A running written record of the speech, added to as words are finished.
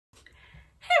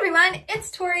everyone, it's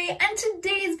Tori, and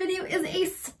today's video is a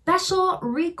special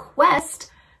request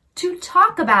to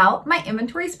talk about my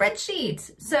inventory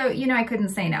spreadsheet. So, I couldn't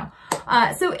say no.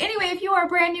 So anyway, if you are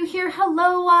brand new here,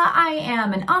 hello, I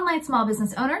am an online small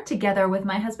business owner together with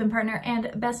my husband, partner,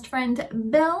 and best friend,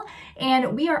 Bill,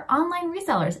 and we are online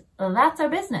resellers. That's our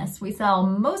business. We sell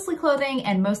mostly clothing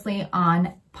and mostly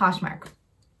on Poshmark.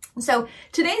 So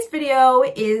today's video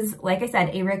is, like I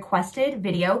said, a requested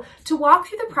video to walk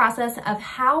through the process of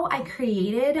how I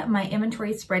created my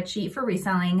inventory spreadsheet for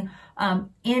reselling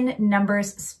in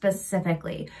numbers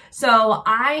specifically. So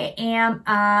I am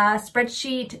a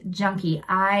spreadsheet junkie.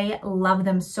 I love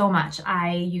them so much.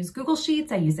 I use Google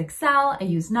Sheets, I use Excel, I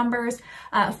use numbers.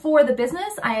 For the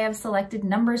business, I have selected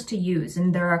numbers to use,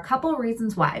 and there are a couple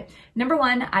reasons why. Number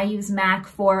one, I use Mac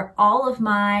for all of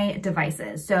my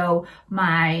devices. So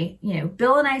my,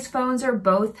 Bill and I's phones are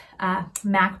both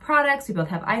Mac products. We both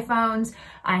have iPhones.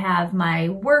 I have my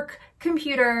work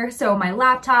computer, so my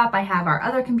laptop, I have our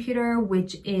other computer,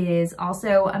 which is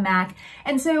also a Mac.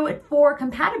 And so for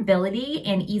compatibility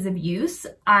and ease of use,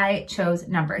 I chose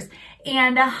numbers.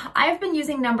 And I've been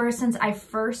using numbers since I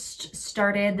first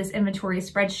started this inventory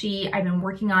spreadsheet. I've been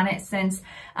working on it since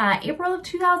April of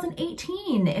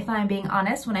 2018, if I'm being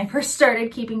honest, when I first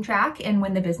started keeping track and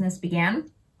when the business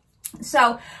began.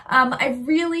 So I've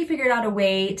really figured out a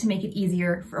way to make it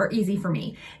easy for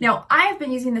me. Now, I've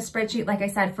been using this spreadsheet, like I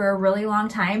said, for a really long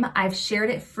time. I've shared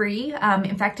it free.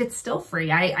 In fact, it's still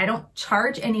free. I don't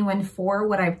charge anyone for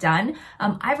what I've done.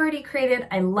 I've already created.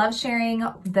 I love sharing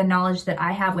the knowledge that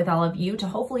I have with all of you to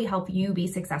hopefully help you be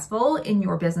successful in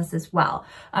your business as well.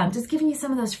 Just giving you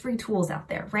some of those free tools out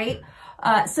there, right?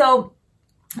 So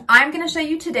I'm going to show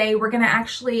you today, we're going to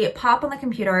actually pop on the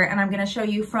computer and I'm going to show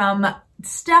you from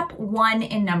step one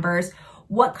in numbers,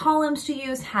 what columns to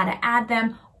use, how to add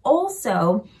them.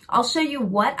 Also, I'll show you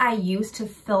what I use to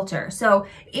filter. So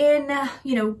in,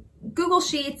 Google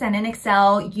Sheets and in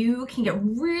Excel, you can get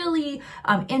really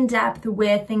in-depth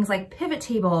with things like pivot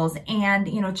tables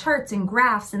and, charts and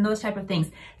graphs and those type of things.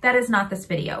 That is not this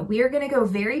video. We are going to go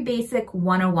very basic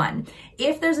 101.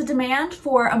 If there's a demand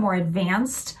for a more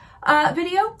advanced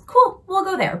video, cool, we'll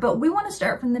go there. But we want to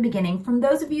start from the beginning. From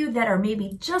those of you that are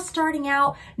maybe just starting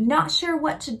out, not sure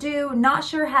what to do, not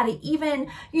sure how to even,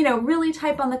 really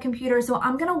type on the computer. So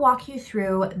I'm going to walk you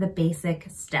through the basic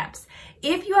steps.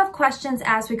 If you have questions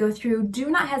as we go through, do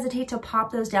not hesitate to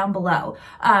pop those down below.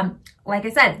 Like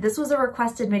I said, this was a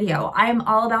requested video. I am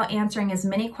all about answering as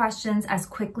many questions as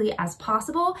quickly as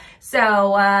possible.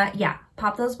 So yeah,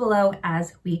 pop those below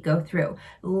as we go through.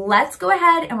 Let's go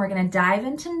ahead and we're gonna dive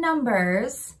into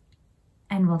numbers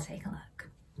and we'll take a look.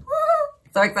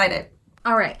 So excited.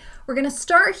 All right, we're gonna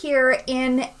start here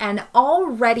in an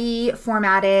already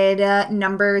formatted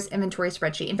numbers inventory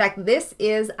spreadsheet. In fact, this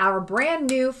is our brand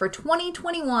new for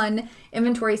 2021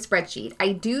 inventory spreadsheet.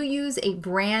 I do use a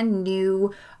brand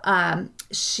new a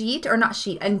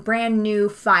brand new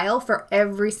file for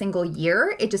every single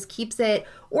year. It just keeps it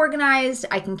organized.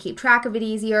 I can keep track of it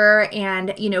easier.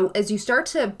 And, as you start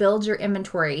to build your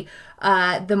inventory,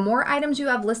 the more items you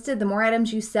have listed, the more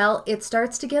items you sell, it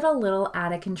starts to get a little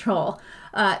out of control.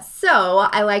 So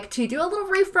I like to do a little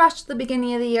refresh at the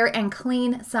beginning of the year and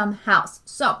clean some house.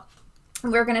 So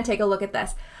we're going to take a look at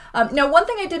this. Now, one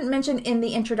thing I didn't mention in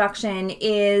the introduction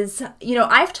is,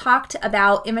 I've talked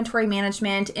about inventory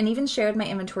management and even shared my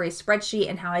inventory spreadsheet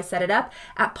and how I set it up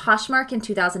at Poshmark in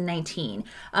 2019.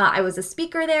 I was a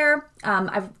speaker there.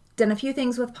 I've done a few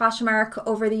things with Poshmark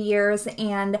over the years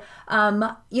and,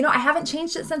 I haven't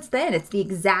changed it since then. It's the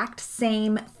exact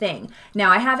same thing.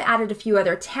 Now, I have added a few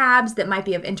other tabs that might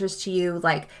be of interest to you,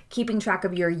 like keeping track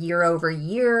of your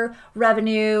year-over-year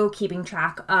revenue, keeping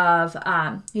track of,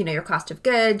 your cost of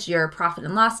goods, your profit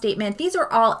and loss statement. These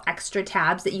are all extra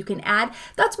tabs that you can add.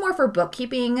 That's more for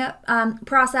bookkeeping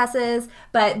processes,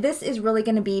 but this is really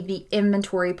going to be the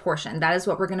inventory portion. That is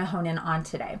what we're going to hone in on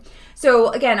today.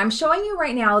 So again, I'm showing you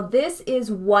right now, this is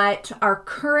what our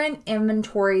current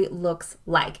inventory looks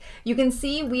like. You can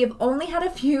see we have only had a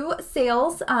few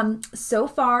sales so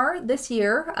far this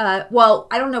year. Well,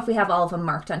 I don't know if we have all of them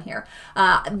marked on here.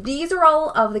 These are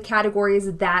all of the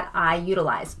categories that I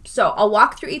utilize. So I'll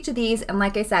walk through each of these, and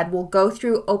like I said, we'll go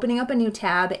through opening up a new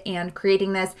tab and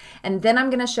creating this, and then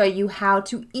I'm going to show you how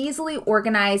to easily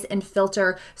organize and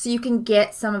filter so you can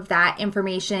get some of that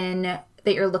information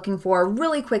that you're looking for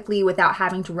really quickly without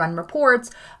having to run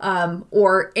reports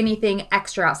or anything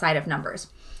extra outside of numbers.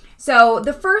 So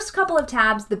the first couple of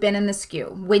tabs, the bin and the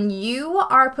SKU, when you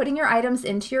are putting your items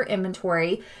into your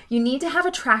inventory, you need to have a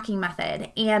tracking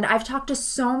method. And I've talked to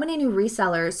so many new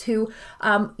resellers who,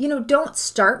 don't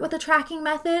start with a tracking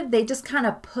method. They just kind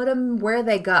of put them where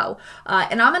they go.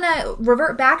 And I'm going to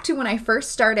revert back to when I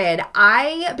first started.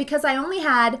 Because I only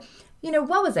had,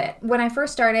 what was it? When I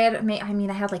first started,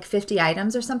 I had like 50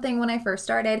 items or something when I first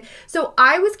started. So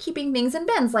I was keeping things in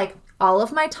bins, like all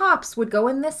of my tops would go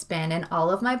in this bin and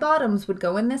all of my bottoms would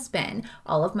go in this bin.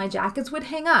 All of my jackets would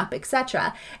hang up,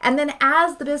 etc. And then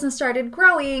as the business started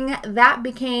growing, that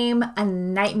became a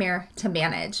nightmare to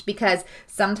manage because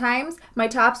sometimes my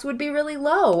tops would be really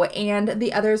low and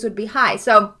the others would be high.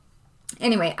 So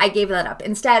anyway, I gave that up.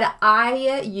 Instead,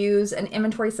 I use an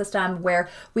inventory system where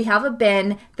we have a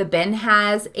bin. The bin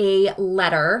has a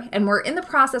letter, and we're in the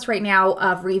process right now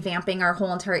of revamping our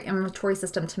whole entire inventory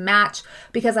system to match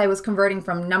because I was converting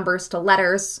from numbers to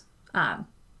letters. I'm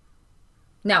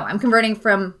converting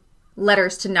from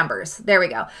letters to numbers. There we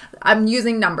go. I'm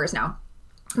using numbers now.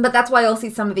 But that's why you'll see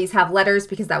some of these have letters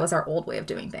because that was our old way of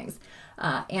doing things.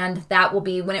 And that will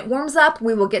be when it warms up,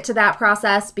 we will get to that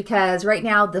process because right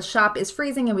now the shop is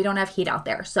freezing and we don't have heat out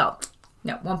there. So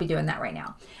no, won't be doing that right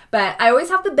now. But I always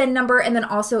have the bin number and then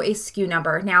also a SKU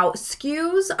number. Now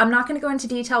SKUs, I'm not going to go into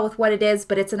detail with what it is,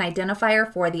 but it's an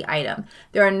identifier for the item.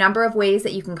 There are a number of ways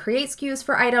that you can create SKUs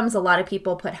for items. A lot of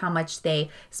people put how much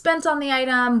they spent on the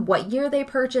item, what year they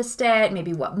purchased it,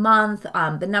 maybe what month,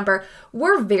 the number.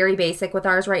 We're very basic with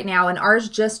ours right now, and ours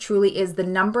just truly is the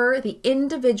number, the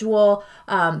individual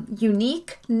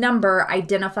unique number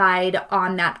identified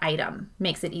on that item.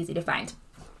 Makes it easy to find.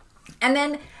 And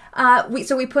then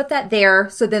we put that there,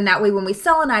 so then that way when we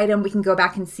sell an item, we can go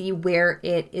back and see where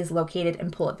it is located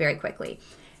and pull it very quickly.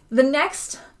 The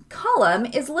next column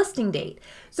is listing date.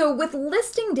 So with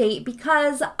listing date,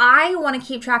 because I want to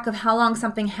keep track of how long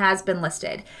something has been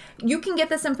listed, you can get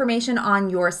this information on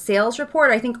your sales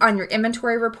report, I think on your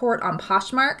inventory report on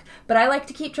Poshmark, but I like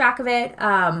to keep track of it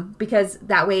because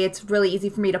that way it's really easy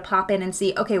for me to pop in and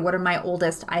see, okay, what are my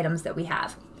oldest items that we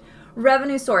have?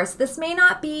 Revenue source. This may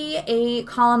not be a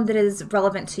column that is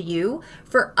relevant to you.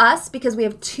 For us, because we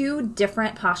have two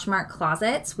different Poshmark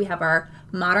closets, we have our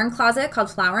modern closet called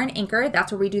Flower and Anchor.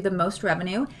 That's where we do the most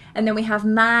revenue. And then we have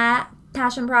my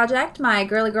passion project, my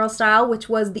Girlygrrlstyle, which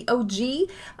was the OG.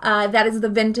 That is the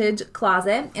vintage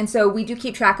closet. And so we do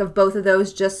keep track of both of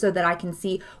those just so that I can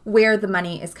see where the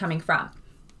money is coming from.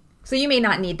 So you may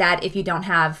not need that if you don't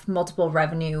have multiple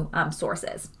revenue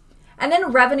sources. And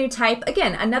then revenue type,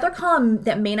 again, another column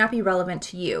that may not be relevant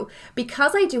to you.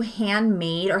 Because I do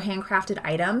handmade or handcrafted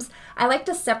items, I like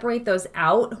to separate those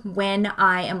out when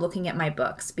I am looking at my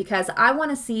books because I want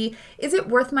to see, is it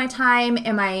worth my time?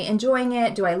 Am I enjoying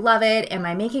it? Do I love it? Am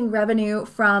I making revenue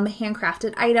from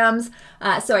handcrafted items?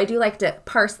 So I do like to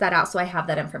parse that out so I have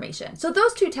that information. So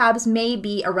those two tabs may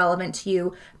be irrelevant to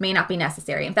you, may not be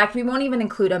necessary. In fact, we won't even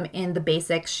include them in the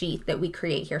basic sheet that we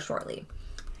create here shortly.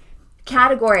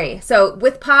 Category. So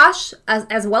with Posh,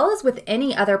 as well as with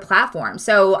any other platform.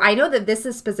 So I know that this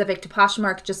is specific to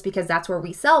Poshmark just because that's where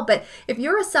we sell, but if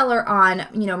you're a seller on,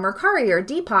 Mercari or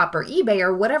Depop or eBay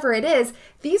or whatever it is,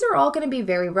 these are all going to be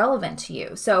very relevant to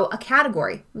you. So a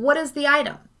category, what is the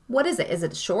item? What is it? Is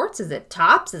it shorts? Is it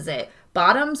tops? Is it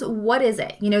bottoms? What is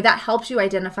it? That helps you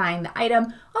identifying the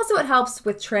item. Also, it helps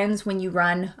with trends when you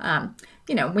run,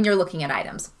 when you're looking at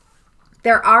items.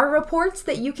 There are reports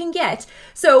that you can get.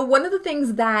 So one of the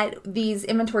things that these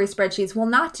inventory spreadsheets will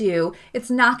not do, it's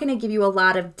not going to give you a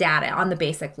lot of data on the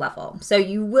basic level. So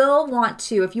you will want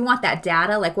to, if you want that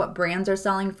data, like what brands are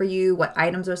selling for you, what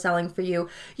items are selling for you,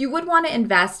 you would want to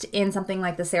invest in something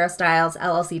like the Sarah Styles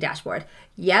LLC dashboard.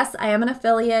 Yes, I am an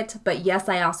affiliate, but yes,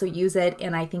 I also use it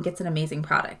and I think it's an amazing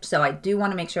product. So I do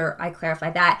want to make sure I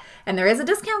clarify that. And there is a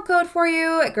discount code for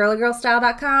you at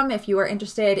girlygrrlstyle.com if you are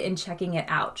interested in checking it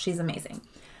out. She's amazing.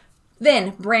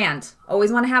 Then brand,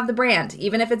 always want to have the brand.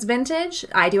 Even if it's vintage,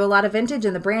 I do a lot of vintage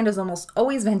and the brand is almost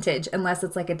always vintage unless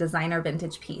it's like a designer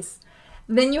vintage piece.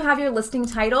 Then you have your listing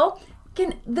title.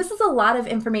 Again, this is a lot of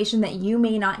information that you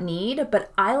may not need,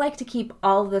 but I like to keep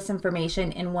all of this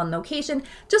information in one location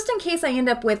just in case I end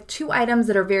up with two items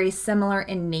that are very similar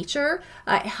in nature.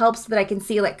 It helps that I can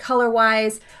see like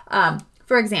color-wise.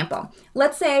 For example,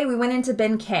 let's say we went into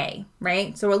bin K,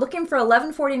 right? So we're looking for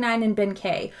 $11.49 in bin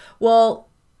K. Well,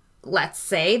 let's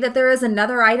say that there is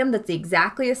another item that's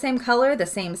exactly the same color, the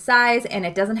same size, and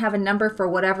it doesn't have a number for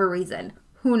whatever reason.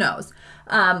 Who knows?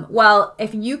 Well,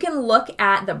 if you can look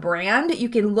at the brand, you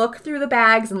can look through the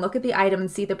bags and look at the item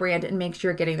and see the brand and make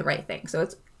sure you're getting the right thing. So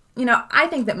it's, I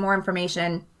think that more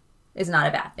information is not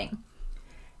a bad thing.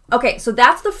 Okay, so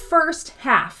that's the first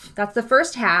half. That's the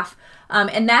first half.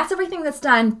 And that's everything that's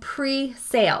done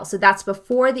pre-sale. So that's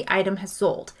before the item has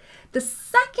sold. The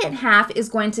second half is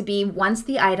going to be once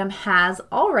the item has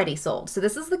already sold. So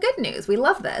this is the good news. We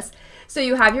love this. So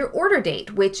you have your order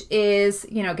date, which is,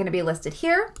 going to be listed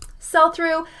here. Sell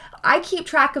through. I keep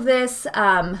track of this.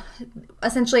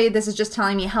 Essentially, this is just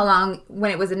telling me how long,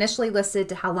 when it was initially listed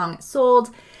to how long it sold.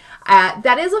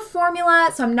 That is a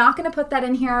formula, so I'm not going to put that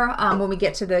in here when we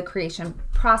get to the creation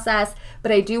process,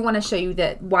 but I do want to show you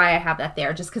why I have that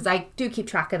there, just because I do keep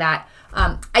track of that.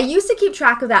 I used to keep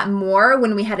track of that more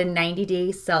when we had a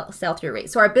 90-day sell-through rate.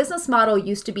 So our business model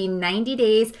used to be 90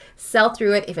 days, sell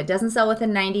through it. If it doesn't sell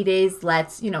within 90 days,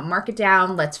 let's mark it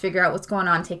down. Let's figure out what's going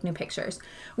on, take new pictures.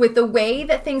 With the way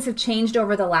that things have changed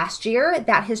over the last year,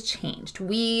 that has changed.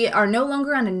 We are no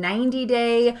longer on a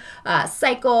 90-day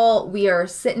cycle. We are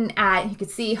sitting at, you can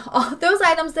see all those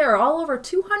items there are all over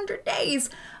 200 days.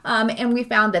 And we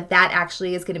found that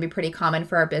actually is going to be pretty common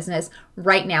for our business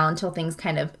right now until things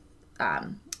kind of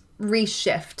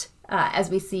reshift as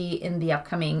we see in the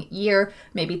upcoming year,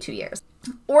 maybe 2 years.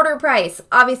 Order price,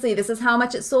 obviously this is how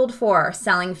much it sold for.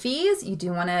 Selling fees, you do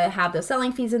want to have those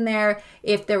selling fees in there.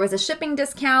 If there was a shipping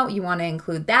discount, you want to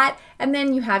include that. And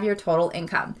then you have your total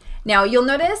income. Now you'll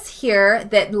notice here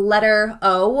that letter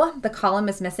O, the column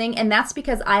is missing, and that's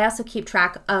because I also keep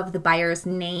track of the buyer's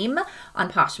name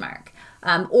on Poshmark.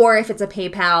 Or if it's a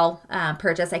PayPal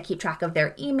purchase, I keep track of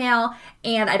their email,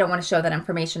 and I don't want to show that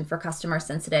information for customer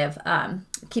sensitive.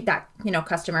 Keep that,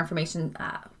 customer information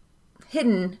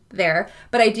hidden there,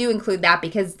 but I do include that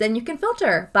because then you can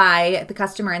filter by the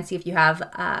customer and see if you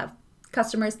have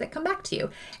customers that come back to you.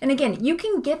 And again, you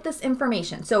can get this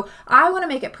information. So I want to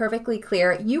make it perfectly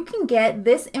clear. You can get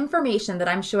this information that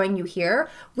I'm showing you here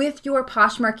with your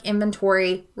Poshmark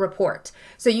inventory report.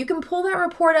 So you can pull that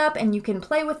report up and you can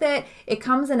play with it. It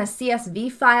comes in a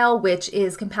CSV file, which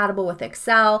is compatible with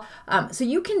Excel. So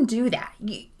you can do that.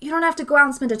 You don't have to go out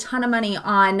and spend a ton of money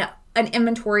on an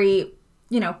inventory,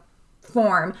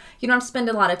 form. You don't have to spend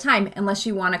a lot of time unless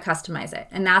you want to customize it.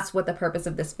 And that's what the purpose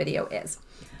of this video is.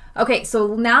 Okay,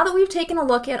 so now that we've taken a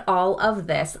look at all of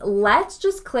this, let's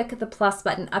just click the plus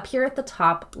button up here at the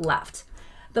top left.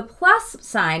 The plus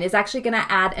sign is actually going to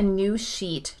add a new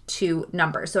sheet to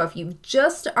Numbers. So if you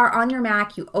just are on your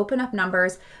Mac, you open up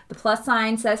Numbers, the plus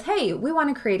sign says, hey, we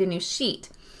want to create a new sheet.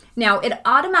 Now it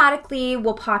automatically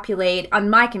will populate, on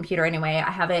my computer anyway,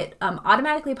 I have it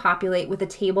automatically populate with a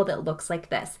table that looks like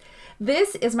this.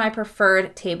 This is my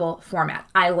preferred table format.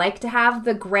 I like to have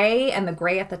the gray and the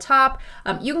gray at the top.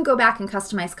 You can go back and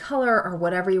customize color or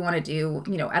whatever you want to do,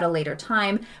 at a later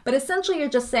time. But essentially you're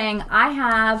just saying, I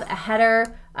have a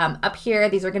header up here.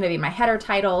 These are going to be my header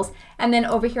titles. And then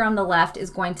over here on the left is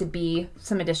going to be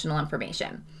some additional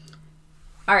information.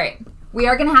 All right. We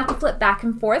are going to have to flip back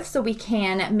and forth so we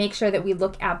can make sure that we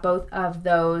look at both of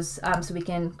those so we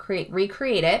can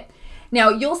recreate it. Now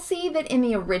you'll see that in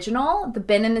the original, the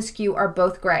bin and the SKU are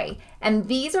both gray. And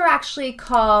these are actually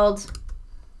called,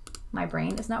 my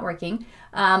brain is not working,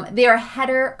 they are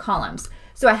header columns.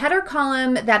 So a header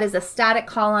column, that is a static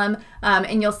column,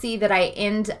 and you'll see that I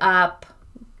end up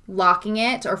locking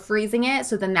it or freezing it,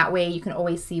 so then that way you can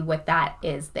always see what that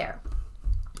is there.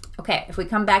 Okay, if we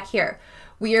come back here,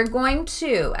 we are going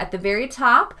to, at the very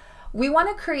top, we want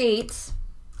to create,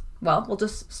 well, we'll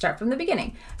just start from the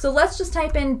beginning. So let's just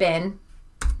type in bin,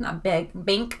 not big,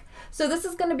 bink. So this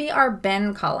is going to be our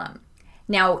bin column.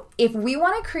 Now, if we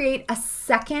want to create a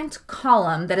second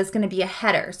column that is going to be a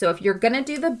header, so if you're going to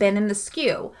do the bin and the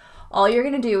SKU, all you're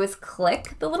going to do is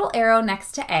click the little arrow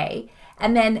next to A,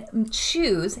 and then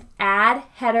choose add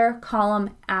header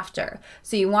column after.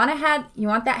 So you want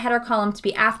that header column to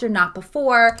be after, not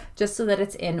before, just so that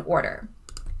it's in order.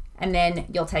 And then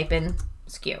you'll type in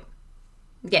SKU.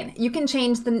 Again, you can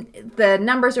change the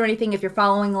numbers or anything if you're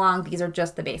following along. These are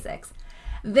just the basics.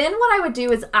 Then what I would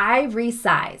do is I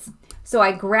resize. So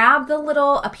I grab the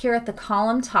little, up here at the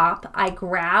column top, I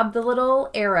grab the little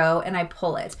arrow and I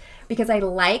pull it because I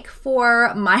like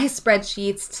for my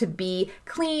spreadsheets to be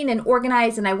clean and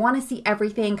organized, and I want to see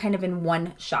everything kind of in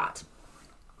one shot.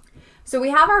 So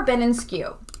we have our bin and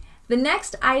SKU. The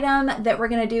next item that we're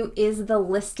going to do is the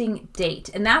listing date,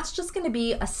 and that's just going to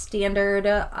be a standard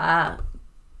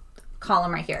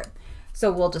column right here.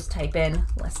 So we'll just type in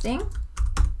listing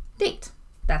date.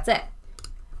 That's it.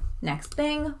 Next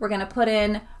thing we're going to put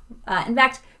in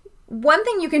fact, one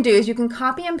thing you can do is you can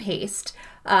copy and paste.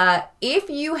 If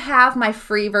you have my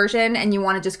free version and you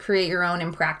want to just create your own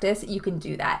in practice, you can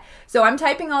do that. So I'm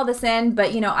typing all this in,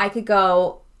 but I could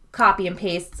go copy and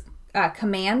paste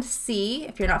Command C,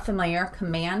 if you're not familiar,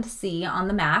 Command C on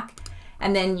the Mac,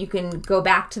 and then you can go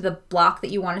back to the block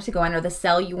that you want it to go in or the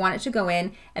cell you want it to go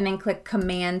in, and then click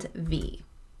Command V.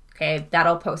 Okay,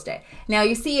 that'll post it. Now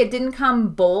you see it didn't come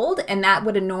bold, and that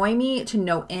would annoy me to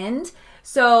no end.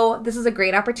 So this is a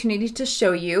great opportunity to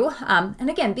show you. And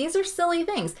again, these are silly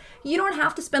things. You don't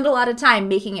have to spend a lot of time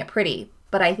making it pretty,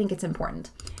 but I think it's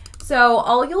important. So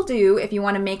all you'll do if you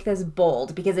want to make this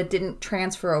bold, because it didn't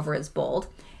transfer over as bold,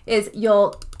 is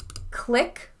you'll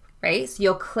click, right? So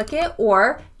you'll click it,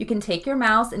 or you can take your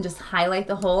mouse and just highlight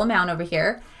the whole amount over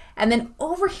here. And then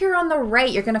over here on the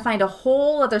right, you're going to find a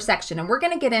whole other section. And we're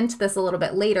going to get into this a little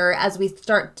bit later as we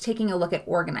start taking a look at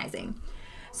organizing.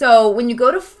 So when you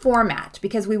go to format,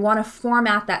 because we want to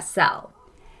format that cell.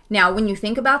 Now, when you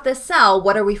think about this cell,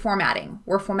 what are we formatting?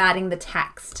 We're formatting the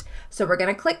text. So we're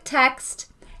going to click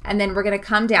text, and then we're going to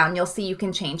come down. You'll see you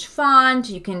can change font,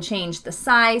 you can change the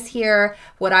size here.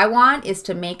 What I want is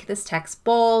to make this text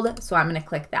bold, so I'm going to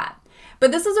click that.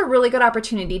 But this is a really good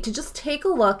opportunity to just take a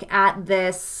look at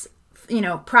this,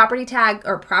 property tag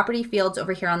or property fields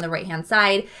over here on the right-hand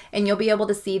side, and you'll be able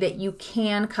to see that you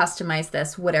can customize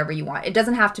this whatever you want. It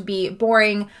doesn't have to be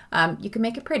boring. You can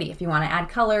make it pretty if you want to add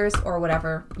colors or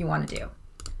whatever you want to do.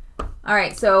 All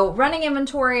right, so running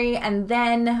inventory and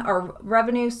then our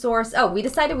revenue source. Oh, we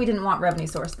decided we didn't want revenue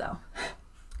source though,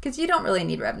 because you don't really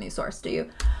need revenue source, do you?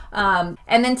 And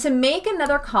then to make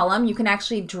another column, you can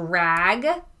actually drag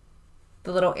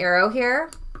the little arrow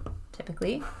here,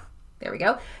 typically. There we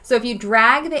go. So if you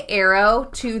drag the arrow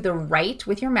to the right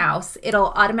with your mouse, it'll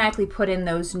automatically put in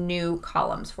those new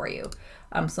columns for you.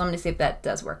 So let me see if that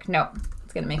does work. No,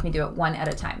 it's gonna make me do it one at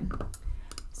a time.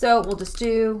 So we'll just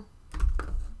do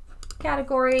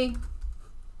category.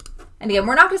 And again,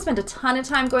 we're not gonna spend a ton of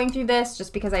time going through this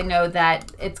just because I know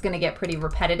that it's gonna get pretty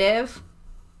repetitive.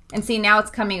 And see, now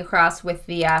it's coming across with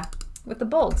the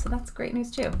bold, so that's great news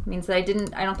too. It means that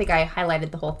I don't think I highlighted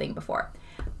the whole thing before.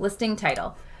 Listing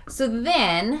title. So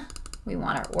then we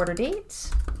want our order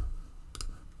date.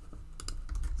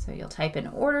 So you'll type in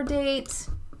order date,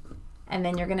 and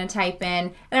then you're gonna type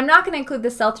in, and I'm not gonna include the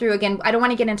sell through. Again, I don't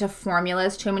wanna get into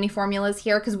formulas, too many formulas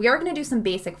here, because we are gonna do some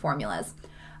basic formulas.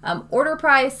 Order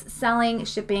price, selling,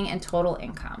 shipping, and total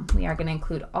income. We are gonna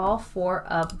include all 4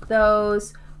 of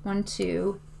those. 1,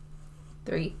 2,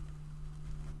 3,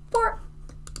 4.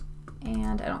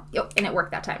 And and it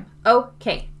worked that time.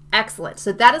 Okay, excellent.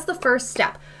 So that is the first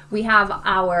step. We have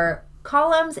our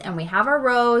columns and we have our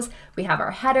rows, we have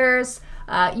our headers.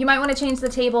 You might want to change the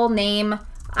table name.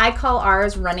 I call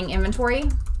ours running inventory.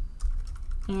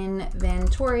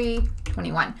 Inventory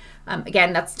 21.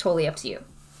 Again, that's totally up to you.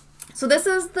 So this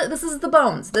is the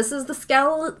bones. This is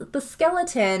the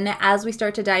skeleton as we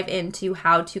start to dive into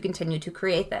how to continue to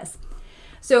create this.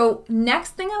 So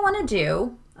next thing I want to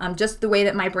do, just the way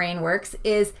that my brain works,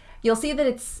 is you'll see that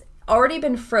it's already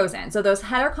been frozen. So those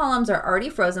header columns are already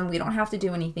frozen. We don't have to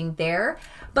do anything there,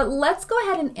 but let's go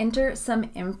ahead and enter some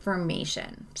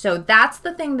information. So that's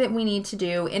the thing that we need to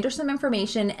do, enter some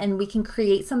information, and we can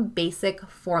create some basic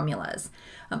formulas.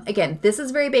 Again, this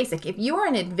is very basic. If you are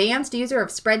an advanced user of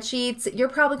spreadsheets, you're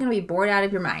probably going to be bored out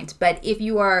of your mind. But if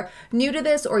you are new to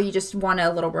this or you just want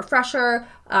a little refresher,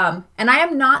 and I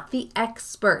am not the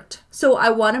expert, so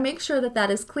I want to make sure that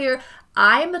that is clear.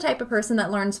 I am the type of person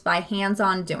that learns by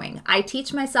hands-on doing. I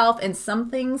teach myself, and some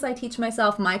things I teach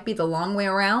myself might be the long way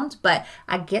around, but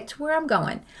I get to where I'm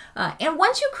going. And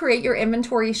once you create your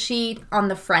inventory sheet on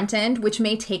the front end, which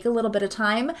may take a little bit of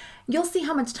time, you'll see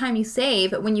how much time you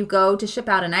save when you go to ship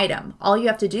out an item. All you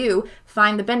have to do,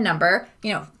 find the bin number,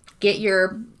 get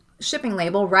your shipping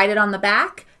label, write it on the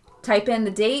back, type in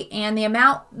the date and the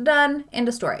amount, done, end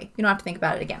of story. You don't have to think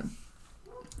about it again.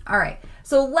 All right,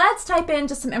 so let's type in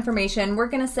just some information. We're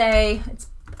gonna say it's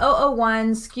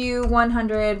 001, SKU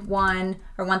 101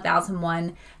 or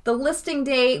 1001. The listing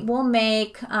date we'll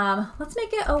make, let's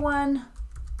make it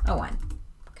 0101,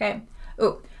 okay?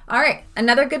 Oh, all right,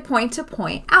 another good point to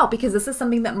point out, because this is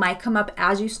something that might come up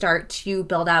as you start to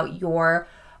build out your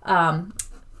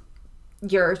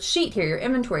sheet here, your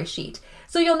inventory sheet.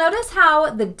 So you'll notice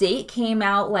how the date came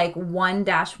out like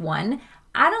 1-1.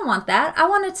 I don't want that. I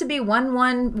want it to be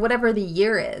 1-1, whatever the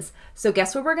year is. So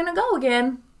guess where we're gonna go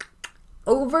again?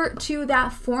 Over to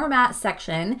that format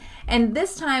section. And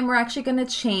this time we're actually gonna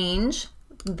change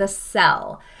the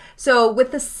cell. So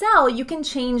with the cell, you can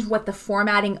change what the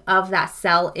formatting of that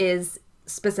cell is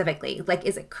specifically. Like,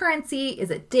 is it currency?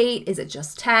 Is it date? Is it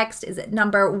just text? Is it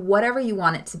number? Whatever you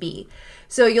want it to be.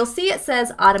 So you'll see it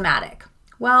says automatic.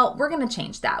 Well, we're gonna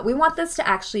change that. We want this to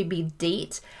actually be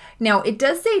date. Now, it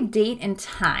does say date and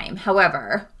time.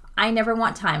 However, I never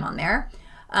want time on there.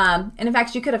 And in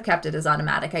fact, you could have kept it as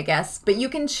automatic, I guess, but you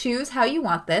can choose how you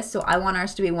want this. So I want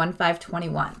ours to be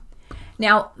 1521.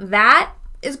 Now that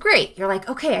is great. You're like,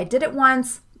 okay, I did it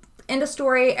once. End of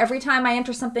story. Every time I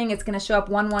enter something, it's going to show up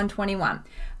 1121.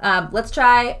 Let's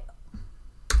try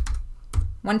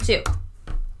 12.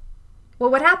 Well,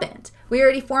 what happened? We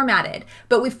already formatted,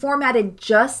 but we formatted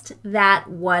just that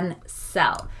one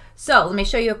cell. So let me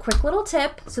show you a quick little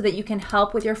tip so that you can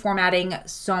help with your formatting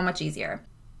so much easier.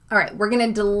 All right, we're going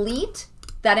to delete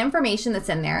that information that's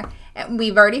in there.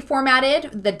 We've already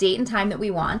formatted the date and time that we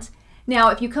want. Now,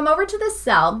 if you come over to this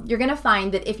cell, you're going to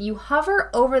find that if you hover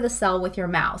over the cell with your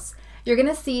mouse, you're going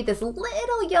to see this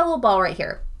little yellow ball right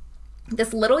here.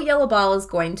 This little yellow ball is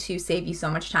going to save you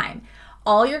so much time.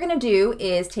 All you're going to do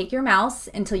is take your mouse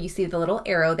until you see the little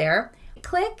arrow there,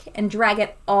 click and drag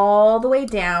it all the way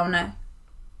down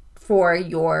for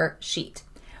your sheet.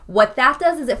 What that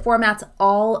does is it formats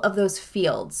all of those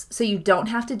fields, so you don't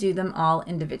have to do them all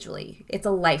individually. It's a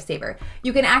lifesaver.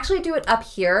 You can actually do it up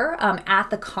here at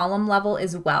the column level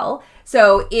as well.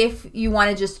 So if you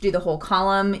want to just do the whole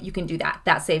column, you can do that.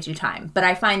 That saves you time. But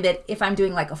I find that if I'm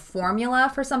doing like a formula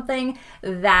for something,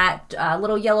 that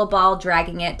little yellow ball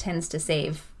dragging it tends to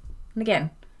save. And again,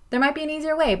 there might be an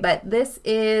easier way, but this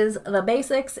is the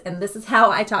basics and this is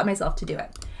how I taught myself to do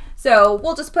it. So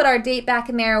we'll just put our date back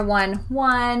in there,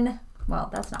 1-1,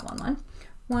 well, that's not 1-1,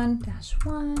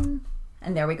 1-1,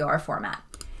 and there we go, our format.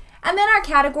 And then our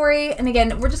category, and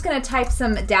again, we're just gonna type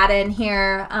some data in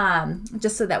here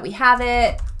just so that we have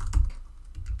it.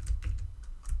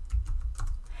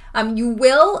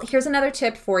 Here's another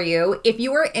tip for you. If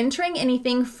you are entering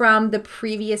anything from the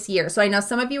previous year, so I know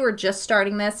some of you are just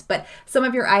starting this, but some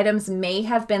of your items may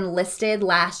have been listed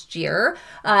last year,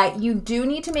 you do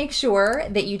need to make sure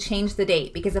that you change the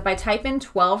date, because if I type in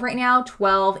 12 right now,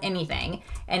 12 anything,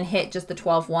 and hit just the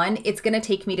 12-1, it's gonna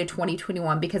take me to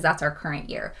 2021 because that's our current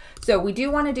year. So we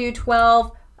do wanna do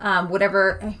 12,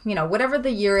 whatever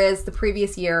the year is, the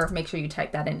previous year, make sure you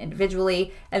type that in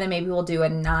individually, and then maybe we'll do a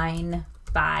 9-5-20.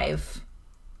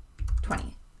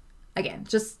 Again,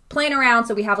 just playing around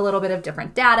so we have a little bit of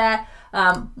different data.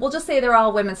 We'll just say they're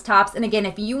all women's tops. And again,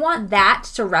 if you want that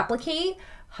to replicate,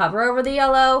 hover over the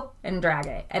yellow and drag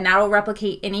it, and that'll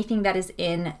replicate anything that is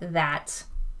in that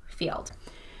field.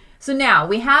 So now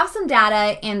we have some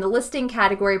data in the listing,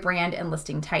 category, brand, and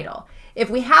listing title. If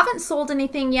we haven't sold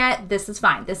anything yet, this is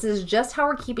fine. This is just how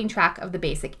we're keeping track of the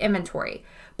basic inventory.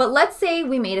 But let's say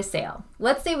we made a sale.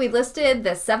 Let's say we listed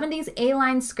the 70s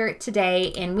A-line skirt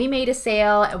today and we made a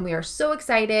sale and we are so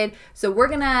excited. So we're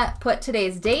gonna put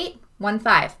today's date,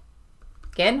 1-5.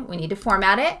 Again, we need to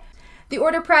format it. The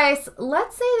order price,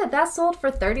 let's say that that sold for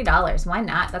 $30. Why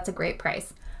not? That's a great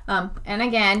price. And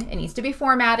again, it needs to be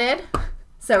formatted.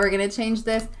 So we're gonna change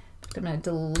this. I'm gonna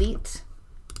delete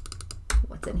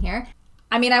what's in here.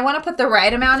 I mean, I wanna put the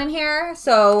right amount in here.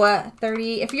 So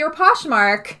 30, if you're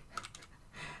Poshmark,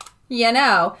 you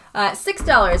know,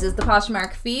 $6 is the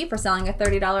Poshmark fee for selling a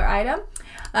 $30 item.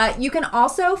 You can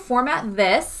also format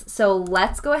this. So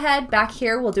let's go ahead back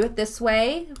here. We'll do it this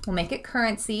way. We'll make it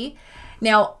currency.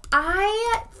 Now,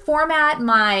 I format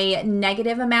my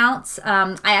negative amounts.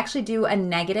 I actually do a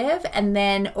negative, and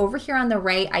then over here on the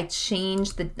right, I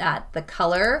change the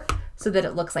color so that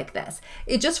it looks like this.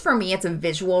 It just, for me, it's a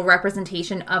visual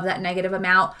representation of that negative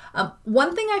amount.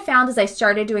 One thing I found as I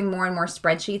started doing more and more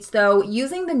spreadsheets though,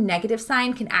 using the negative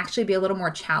sign can actually be a little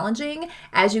more challenging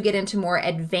as you get into more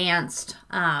advanced,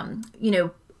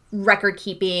 record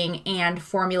keeping and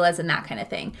formulas and that kind of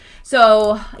thing.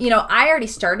 So, I already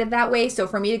started that way. So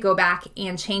for me to go back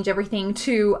and change everything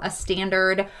to a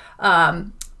standard,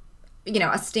 not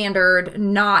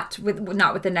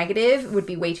with the negative would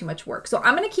be way too much work. So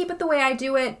I'm going to keep it the way I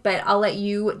do it, but I'll let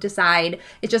you decide.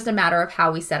 It's just a matter of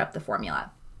how we set up the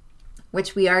formula,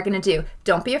 which we are going to do.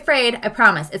 Don't be afraid. I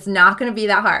promise it's not going to be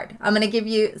that hard. I'm going to give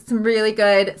you some really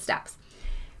good steps.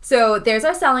 So there's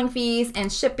our selling fees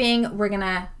and shipping. We're going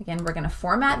to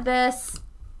format this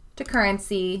to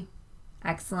currency.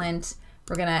 Excellent.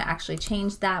 We're going to actually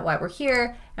change that while we're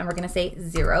here, and we're going to say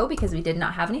 0 because we did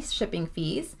not have any shipping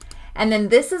fees. And then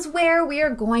this is where we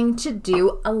are going to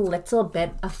do a little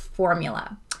bit of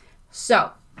formula.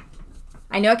 So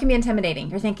I know it can be intimidating.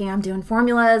 You're thinking, I'm doing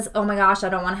formulas. Oh my gosh, I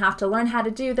don't want to have to learn how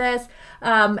to do this.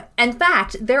 In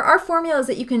fact, there are formulas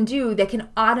that you can do that can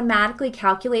automatically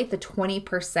calculate the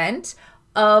 20%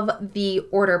 of the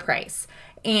order price.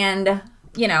 And,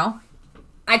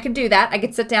 I could do that. I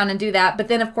could sit down and do that. But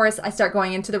then, of course, I start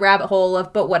going into the rabbit hole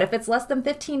of, but what if it's less than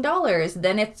 $15?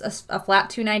 Then it's a flat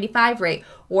 $2.95 rate.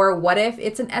 Or what if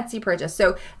it's an Etsy purchase?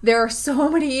 So there are so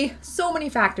many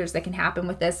factors that can happen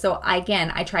with this. So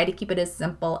again, I try to keep it as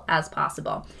simple as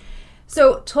possible.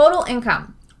 So total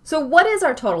income. So what is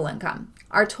our total income?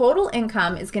 Our total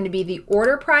income is going to be the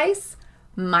order price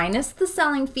minus the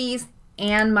selling fees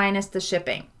and minus the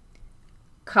shipping.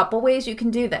 Couple ways you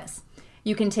can do this.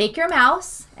 You can take your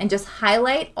mouse and just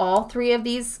highlight all three of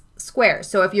these squares.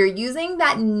 So if you're using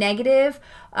that negative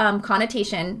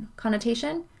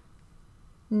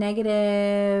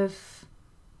negative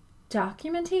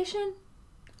documentation,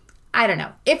 I don't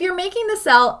know. If you're making the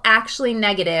cell actually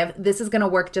negative, this is going to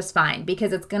work just fine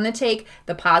because it's going to take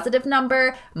the positive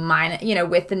number minus,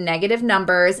 with the negative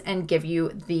numbers and give you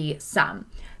the sum.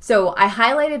 So I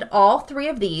highlighted all three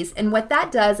of these, and what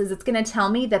that does is it's going to tell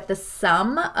me that the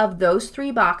sum of those three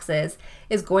boxes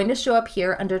is going to show up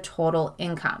here under total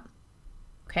income.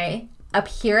 Okay? Up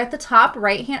here at the top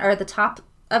right hand, or at the top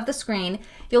of the screen,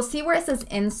 you'll see where it says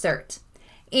insert.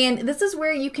 And this is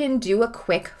where you can do a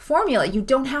quick formula. You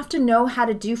don't have to know how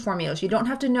to do formulas. You don't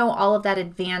have to know all of that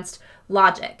advanced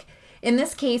logic. In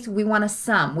this case, we want a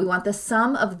sum. We want the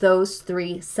sum of those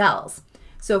three cells.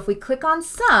 So if we click on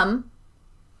sum,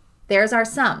 there's our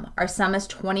sum. Our sum is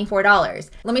 $24.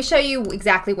 Let me show you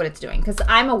exactly what it's doing because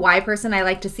I'm a why person. I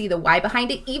like to see the why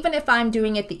behind it. Even if I'm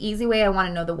doing it the easy way, I want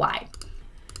to know the why.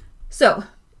 So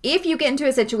if you get into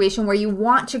a situation where you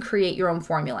want to create your own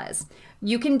formulas,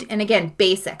 you can, and again,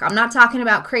 basic. I'm not talking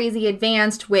about crazy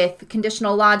advanced with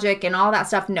conditional logic and all that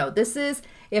stuff. No, this is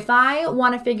if I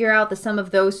want to figure out the sum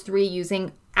of those three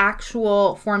using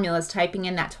actual formulas, typing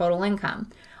in that total income.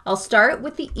 I'll start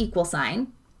with the equal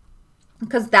sign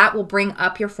because that will bring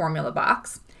up your formula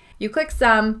box. You click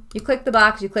sum, you click the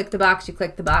box, you click the box, you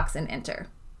click the box, and enter.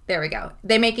 There we go.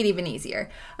 They make it even easier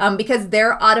because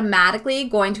they're automatically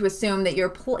going to assume that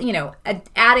you're,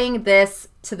 adding this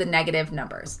to the negative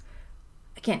numbers.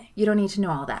 Again, you don't need to know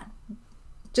all that.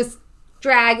 Just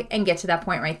drag and get to that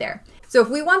point right there. So if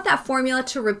we want that formula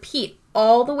to repeat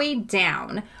all the way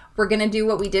down, we're going to do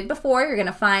what we did before. We're going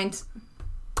to find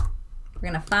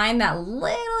that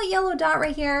little yellow dot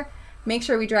right here. Make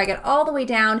sure we drag it all the way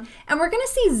down, and we're going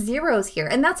to see zeros here.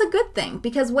 And that's a good thing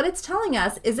because what it's telling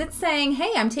us is it's saying,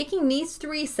 hey, I'm taking these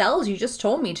three cells you just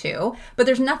told me to, but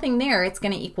there's nothing there. It's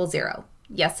going to equal 0.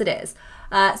 Yes, it is.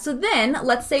 So then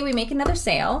let's say we make another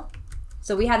sale.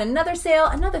 So we had another sale,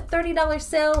 another $30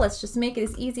 sale. Let's just make it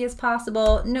as easy as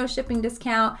possible. No shipping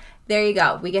discount. There you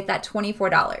go. We get that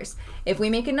 $24. If we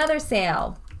make another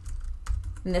sale,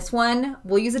 and this one,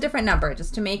 we'll use a different number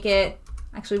just to make it,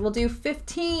 actually we'll do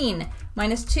 15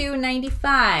 minus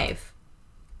 $2.95.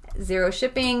 0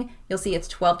 shipping, you'll see it's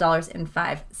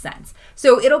 $12.05.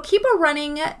 So it'll keep a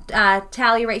running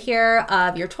tally right here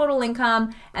of your total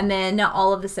income and then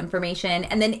all of this information.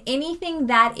 And then anything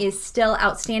that is still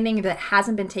outstanding that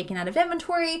hasn't been taken out of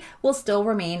inventory will still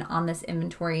remain on this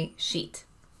inventory sheet.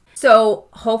 So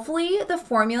hopefully the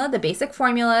formula, the basic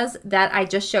formulas that I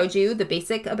just showed you, the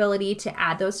basic ability to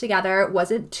add those together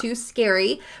wasn't too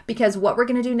scary because what we're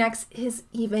going to do next is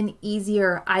even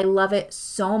easier. I love it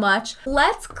so much.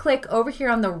 Let's click over here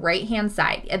on the right-hand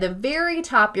side. At the very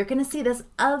top, you're going to see this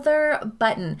other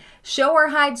button, show or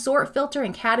hide, sort, filter,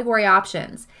 and category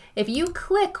options. If you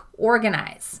click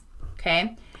organize,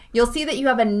 okay, you'll see that you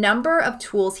have a number of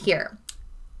tools here.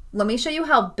 Let me show you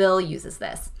how Bill uses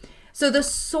this. So the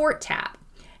sort tab.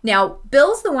 Now,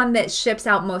 Bill's the one that ships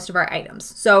out most of our items.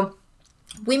 So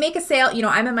we make a sale,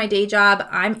 I'm at my day job,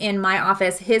 I'm in my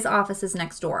office, his office is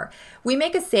next door. We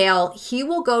make a sale, he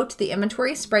will go to the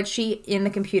inventory spreadsheet in the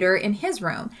computer in his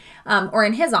room or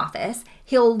in his office.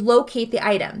 He'll locate the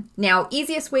item. Now,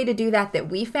 easiest way to do that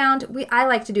we found, I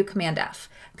like to do Command F.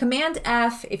 Command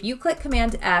F, if you click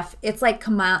Command F, it's like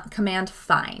Command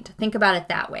Find. Think about it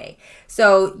that way.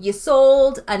 So you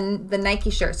sold the Nike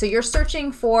shirt. So you're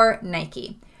searching for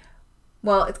Nike.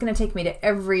 Well, it's going to take me to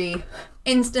every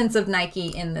instance of Nike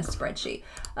in this spreadsheet.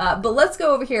 But let's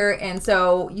go over here. And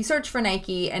so you search for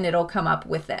Nike and it'll come up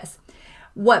with this.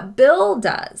 What Bill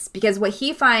does, because what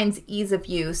he finds ease of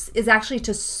use, is actually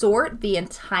to sort the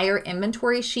entire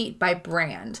inventory sheet by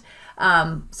brand.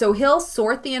 So he'll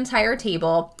sort the entire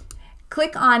table,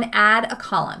 click on add a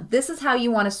column. This is how you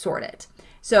want to sort it.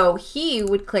 So he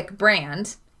would click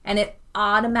brand and it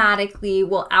automatically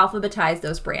will alphabetize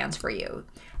those brands for you.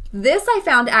 This I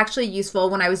found actually useful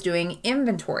when I was doing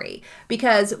inventory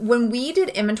because when we did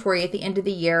inventory at the end of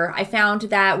the year, I found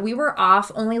that we were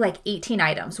off only like 18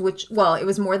 items, which, well, it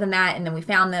was more than that, and then we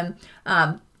found them.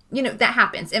 you know, that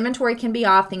happens. Inventory can be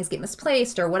off, things get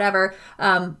misplaced or whatever.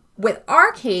 With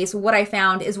our case, what I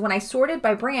found is when I sorted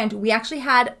by brand, we actually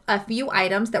had a few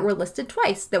items that were listed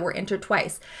twice, that were entered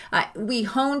twice. We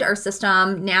honed our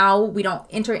system. Now we don't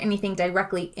enter anything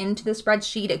directly into the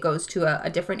spreadsheet. It goes to a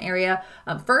different area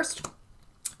first.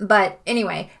 But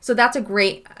anyway, so that's a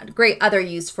great other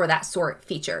use for that sort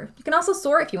feature. You can also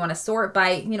sort if you want to sort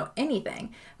by, you know,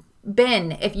 anything.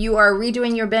 Bin, if you are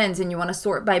redoing your bins and you want to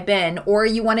sort by bin, or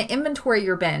you want to inventory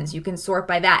your bins, you can sort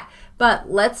by that. But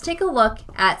let's take a look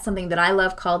at something that I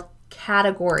love called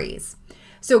categories.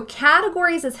 So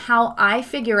categories is how I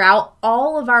figure out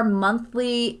all of our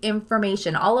monthly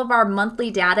information, all of our monthly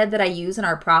data that I use in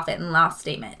our profit and loss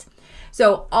statement.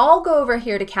 So I'll go over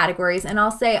here to categories and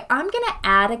I'll say, I'm going to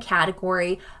add a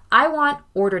category. I want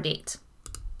order date.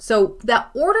 So that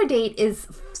order date is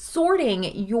sorting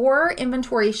your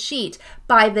inventory sheet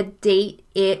by the date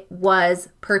it was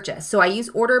purchased. So I use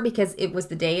order because it was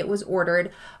the day it was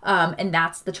ordered, and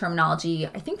that's the terminology.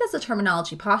 I think that's the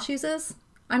terminology Posh uses.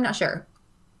 I'm not sure.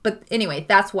 But anyway,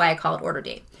 that's why I call it order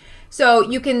date. So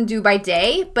you can do by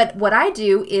day, but what I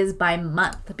do is by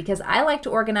month because I like to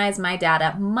organize my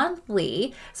data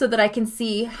monthly so that I can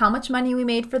see how much money we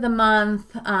made for the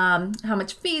month, how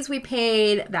much fees we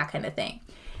paid, that kind of thing.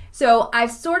 So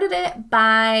I've sorted it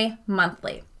by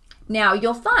monthly. Now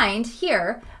you'll find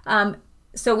here,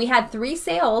 so we had 3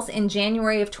 sales in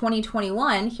January of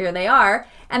 2021, here they are,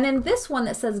 and then this one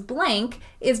that says blank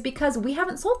is because we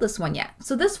haven't sold this one yet.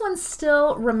 So this one's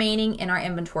still remaining in our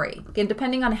inventory. Again,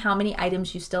 depending on how many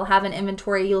items you still have in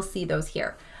inventory, you'll see those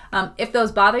here. If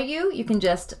those bother you, you can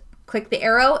just click the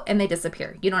arrow and they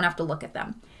disappear. You don't have to look at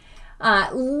them.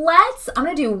 I'm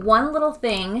gonna do one little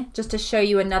thing just to show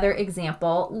you another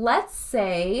example. Let's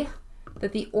say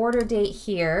that the order date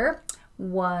here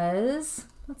was,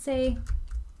 let's say,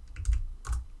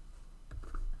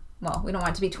 well, we don't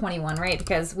want it to be 21, right?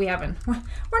 Because we're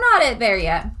not at there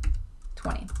yet.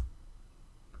 20.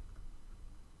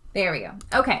 There we go.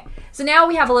 Okay, so now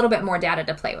we have a little bit more data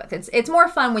to play with. It's more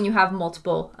fun when you have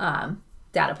multiple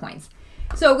data points.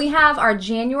 So we have our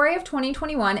January of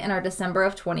 2021 and our December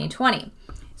of 2020.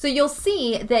 So you'll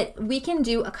see that we can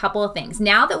do a couple of things.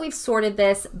 Now that we've sorted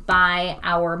this by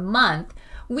our month,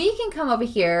 we can come over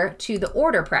here to the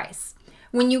order price.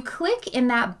 When you click in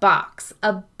that box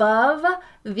above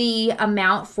the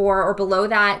amount for or below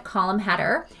that column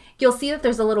header, you'll see that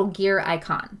there's a little gear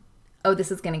icon. Oh,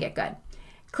 this is gonna get good.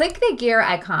 Click the gear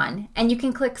icon and you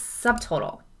can click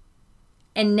subtotal.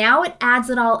 And now it adds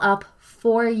it all up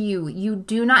for you. You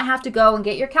do not have to go and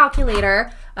get your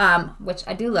calculator, which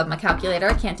I do love my calculator.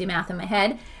 I can't do math in my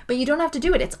head, but you don't have to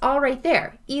do it. It's all right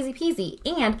there, easy peasy.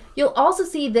 And you'll also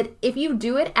see that if you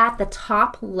do it at the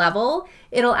top level,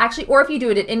 it'll actually, or if you do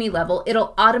it at any level,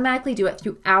 it'll automatically do it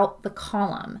throughout the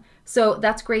column. So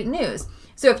that's great news.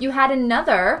 So if you had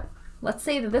another, let's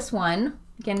say that this one,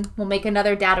 again, we'll make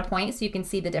another data point so you can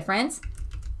see the difference.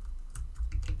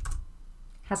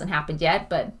 Hasn't happened yet,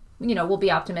 but you know, we'll be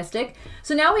optimistic.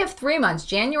 So now we have 3 months,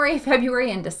 January,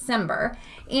 February, and December.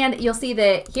 And you'll see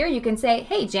that here you can say,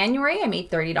 hey, January, I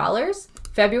made $30.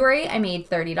 February, I made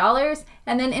 $30.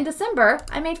 And then in December,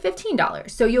 I made $15.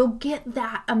 So you'll get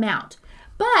that amount.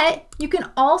 But you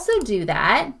can also do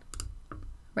that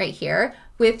right here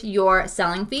with your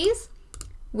selling fees,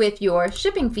 with your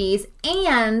shipping fees,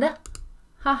 and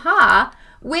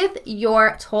with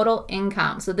your total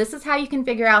income. So this is how you can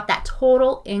figure out that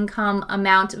total income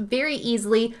amount very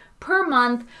easily per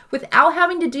month without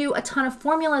having to do a ton of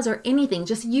formulas or anything.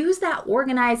 Just use that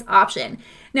organize option.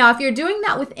 Now, if you're doing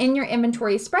that within your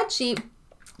inventory spreadsheet,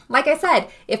 like I said,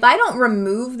 if I don't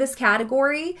remove this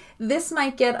category, this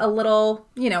might get a little,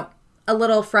 you know, a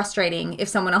little frustrating if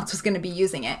someone else was going to be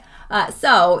using it.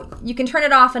 So you can turn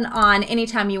it off and on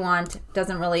anytime you want.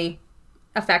 Doesn't really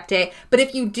affect it. But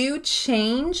if you do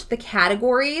change the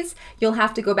categories, you'll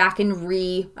have to go back and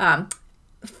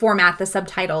format the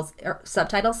subtotals,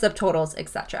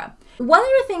 etc. One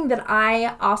other thing that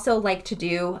I also like to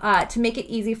do to make it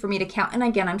easy for me to count, and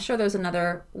again, I'm sure there's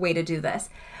another way to do this,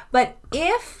 but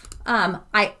if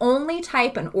I only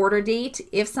type an order date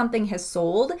if something has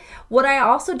sold, what I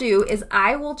also do is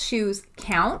I will choose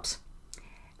count.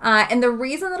 And the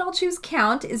reason that I'll choose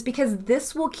count is because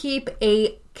this will keep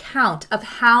a count of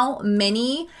how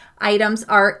many items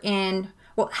are in,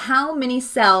 well, how many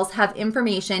cells have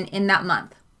information in that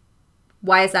month.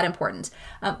 Why is that important?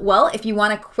 Well, if you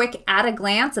want a quick at a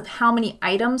glance of how many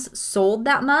items sold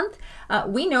that month,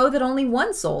 we know that only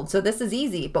one sold, so this is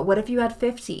easy. But what if you had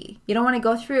 50? You don't want to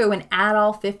go through and add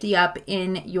all 50 up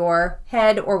in your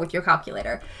head or with your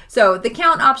calculator. So the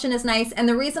count option is nice, and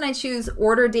the reason I choose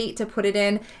order date to put it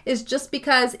in is just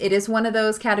because it is one of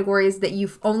those categories that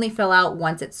you only fill out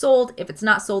once it's sold. If it's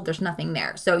not sold, there's nothing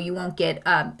there, so you won't get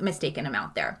a mistaken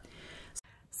amount there.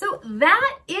 So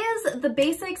that is the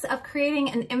basics of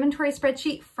creating an inventory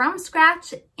spreadsheet from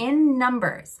scratch in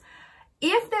numbers.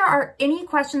 If there are any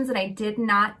questions that I did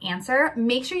not answer,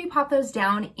 make sure you pop those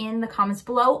down in the comments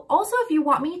below. Also, if you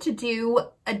want me to do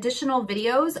additional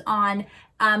videos on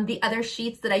the other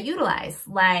sheets that I utilize,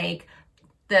 like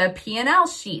the P&L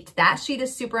sheet, that sheet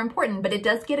is super important, but it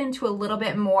does get into a little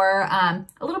bit more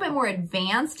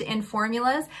advanced in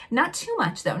formulas. Not too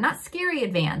much though, not scary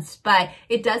advanced, but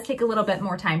it does take a little bit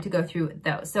more time to go through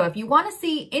those. So if you want to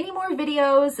see any more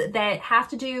videos that have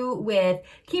to do with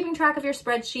keeping track of your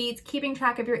spreadsheets, keeping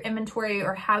track of your inventory,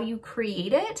 or how you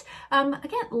create it,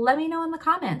 again, let me know in the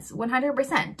comments,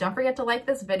 100%. Don't forget to like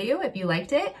this video if you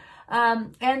liked it.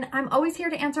 And I'm always here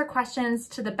to answer questions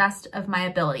to the best of my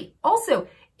ability. Also,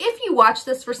 if you watch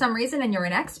this for some reason and you're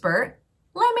an expert,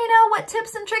 let me know what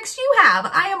tips and tricks you have.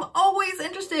 I am always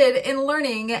interested in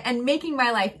learning and making my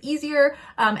life easier,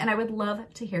 and I would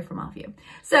love to hear from all of you.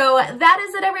 So that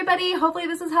is it, everybody. Hopefully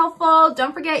this is helpful.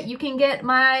 Don't forget, you can get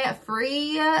my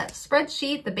free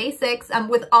spreadsheet, the basics,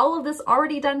 with all of this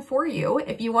already done for you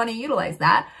if you want to utilize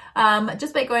that,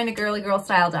 just by going to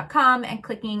girlygrrlstyle.com and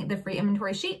clicking the free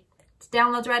inventory sheet. It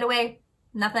downloads right away.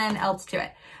 Nothing else to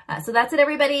it. So that's it,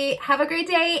 everybody. Have a great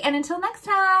day, and until next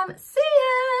time, see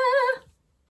ya!